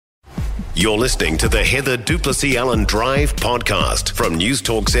You're listening to the Heather Duplessis-Allen Drive podcast from News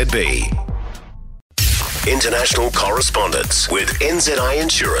Talk ZB. International correspondence with NZI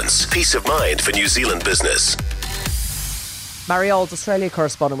Insurance. Peace of mind for New Zealand business. Murray Olds, Australia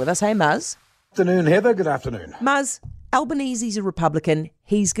correspondent with us. Hey, Muzz. Afternoon, Heather. Good afternoon. Muzz, Albanese's a Republican.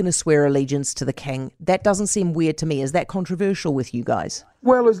 He's going to swear allegiance to the King. That doesn't seem weird to me. Is that controversial with you guys?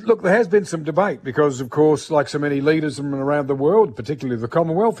 Well, look, there has been some debate because, of course, like so many leaders from around the world, particularly the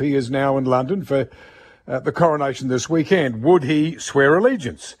Commonwealth, he is now in London for the coronation this weekend. Would he swear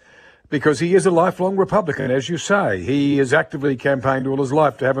allegiance? Because he is a lifelong Republican, as you say. He has actively campaigned all his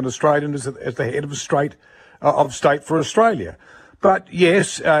life to have an Australian as the head of state for Australia. But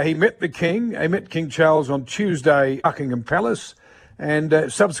yes, he met the King. He met King Charles on Tuesday at Buckingham Palace,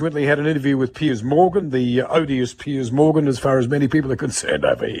 and subsequently had an interview with Piers Morgan, the odious Piers Morgan, as far as many people are concerned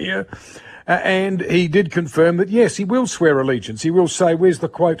over here. And he did confirm that, yes, he will swear allegiance. He will say, where's the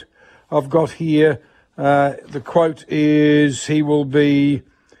quote I've got here? The quote is, he will be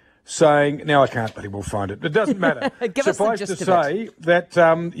saying, now I can't, but he will find it. It doesn't matter. Suffice to say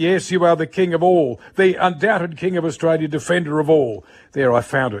that, yes, you are the king of all, the undoubted king of Australia, defender of all. There, I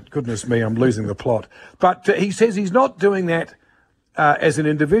found it. Goodness me, I'm losing the plot. But he says he's not doing that as an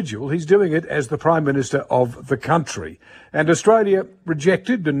individual. He's doing it as the Prime Minister of the country. And Australia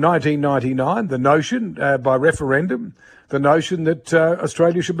rejected in 1999 the notion, by referendum, the notion that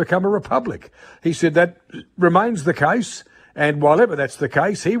Australia should become a republic. He said that remains the case. And while ever that's the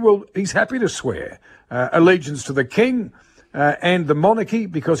case, he's happy to swear allegiance to the King and the monarchy,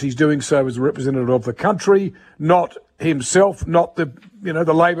 because he's doing so as a representative of the country, not himself, not the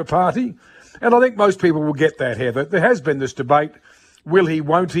Labor Party. And I think most people will get that, Heather. There has been this debate, will he,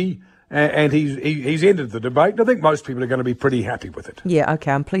 won't he? And he's ended the debate. And I think most people are going to be pretty happy with it. Yeah,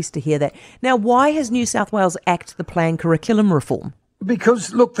 OK, I'm pleased to hear that. Now, why has New South Wales axed the planned curriculum reform?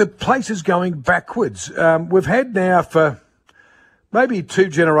 Because, look, the place is going backwards. We've had now for maybe 2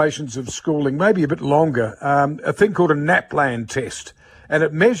 generations of schooling, maybe a bit longer, a thing called a NAPLAN test. And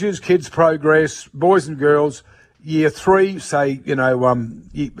it measures kids' progress, boys and girls, year 3, say,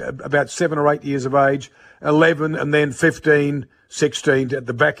 about 7 or 8 years of age, 11, and then 15, 16 at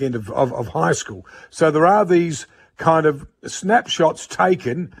the back end of high school. So there are these kind of snapshots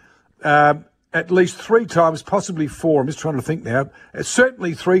taken at least 3 times, possibly 4. I'm just trying to think now.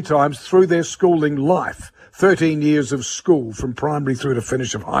 Certainly 3 times through their schooling life. 13 years of school from primary through to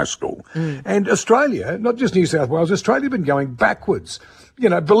finish of high school. And Australia, not just New South Wales, Australia has been going backwards.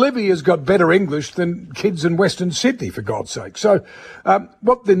 Bolivia's got better English than kids in Western Sydney, for God's sake. So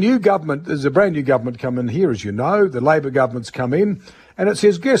what the new government, there's a brand new government come in here, as you know, the Labor government's come in, and it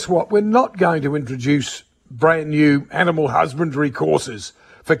says, guess what, we're not going to introduce brand new animal husbandry courses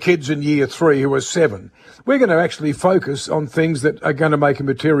for kids in year 3 who are 7. We're going to actually focus on things that are going to make a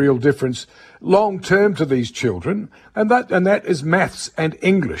material difference long term to these children, and that is maths and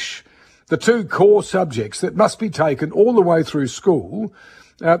English, the 2 core subjects that must be taken all the way through school.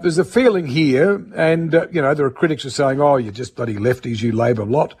 There's a feeling here, and there are critics who are saying, "Oh, you're just bloody lefties, you Labor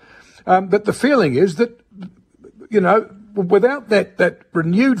lot," but the feeling is that without that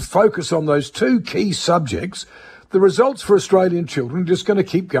renewed focus on those 2 key subjects, the results for Australian children are just going to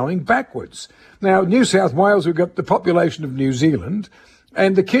keep going backwards. Now, New South Wales, we've got the population of New Zealand,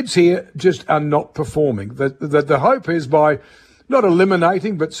 and the kids here just are not performing. The hope is by not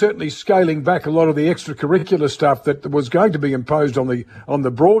eliminating, but certainly scaling back a lot of the extracurricular stuff that was going to be imposed on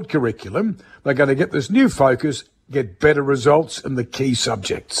the broad curriculum. They're going to get this new focus, get better results in the key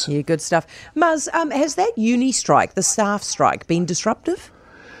subjects. Yeah, good stuff. Muzz, has that uni strike, the staff strike, been disruptive?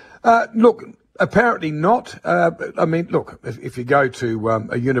 Look, apparently not. If you go to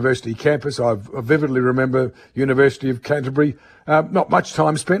a university campus, I vividly remember University of Canterbury, not much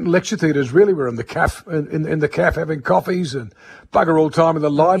time spent in lecture theatres, really. We're in the CAF, in the CAF having coffees and bugger all time in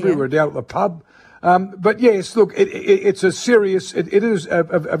the library. We're down at the pub. But yes, look, it's a serious, it is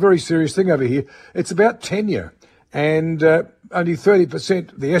a very serious thing over here. It's about tenure. And only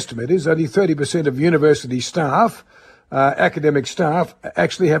 30%, the estimate is, only 30% of university staff, academic staff,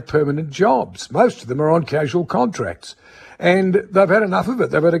 actually have permanent jobs. Most of them are on casual contracts. And they've had enough of it.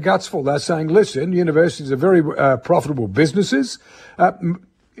 They've had a gutsful. They're saying, listen, universities are very profitable businesses.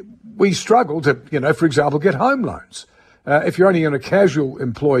 We struggle to, for example, get home loans. If you're only on a casual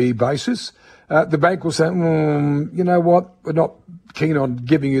employee basis, the bank will say, you know what, we're not keen on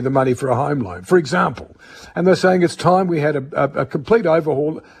giving you the money for a home loan, for example. And they're saying it's time we had a complete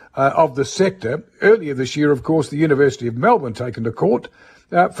overhaul of the sector. Earlier this year, of course, the University of Melbourne taken to court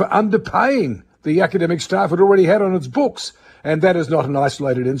for underpaying the academic staff it already had on its books. And that is not an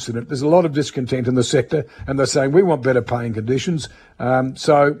isolated incident. There's a lot of discontent in the sector, and they're saying we want better paying conditions.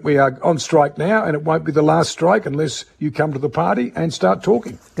 So we are on strike now, and it won't be the last strike unless you come to the party and start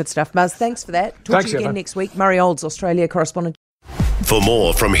talking. Good stuff, Muzz. Thanks for that. Talk to you again next week. Murray Olds, Australia correspondent. For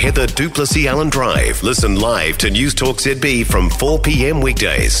more from Heather Duplessis Allen Drive, listen live to News Talk ZB from 4 p.m.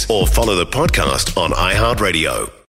 weekdays or follow the podcast on iHeartRadio.